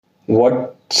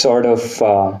what sort of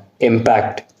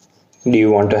impact do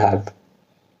you want to have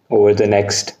over the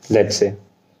next, let's say,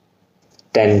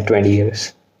 10, 20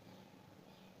 years?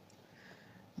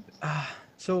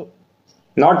 So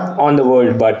Not on the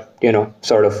world, but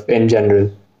sort of in general,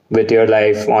 with your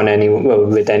life,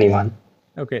 with anyone.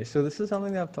 okay, so this is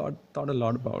something that I've thought a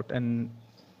lot about, and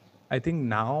I think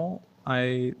now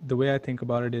the way I think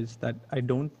about it is that I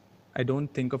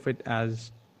don't think of it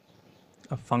as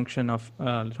a function of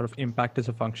sort of impact as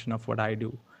a function of what I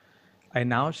do. I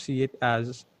now see it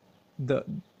as the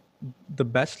the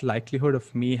best likelihood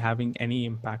of me having any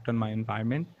impact on my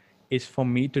environment is for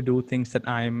me to do things that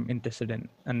I'm interested in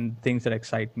and things that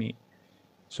excite me.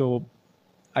 So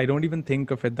I don't even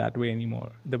think of it that way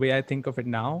anymore. The way I think of it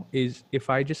now is if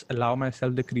I just allow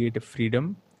myself the creative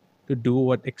freedom to do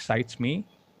what excites me,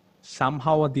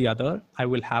 somehow or the other, I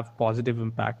will have positive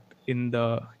impact in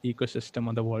the ecosystem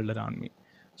or the world around me.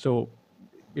 So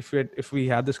if we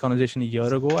had this conversation a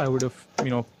year ago, I would have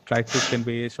tried to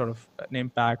convey sort of an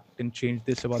impact and change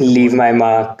this about the Leave world. my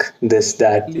mark, this,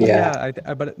 that. Yeah.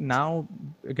 Yeah, but now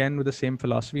again with the same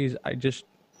philosophies, I just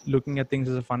looking at things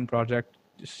as a fun project,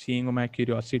 just seeing where my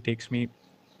curiosity takes me,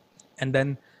 and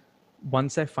then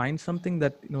once I find something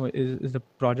that is a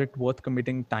project worth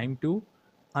committing time to,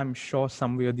 I'm sure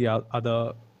some way or the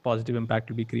other positive impact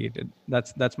will be created.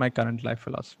 That's my current life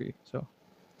philosophy. So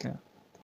yeah.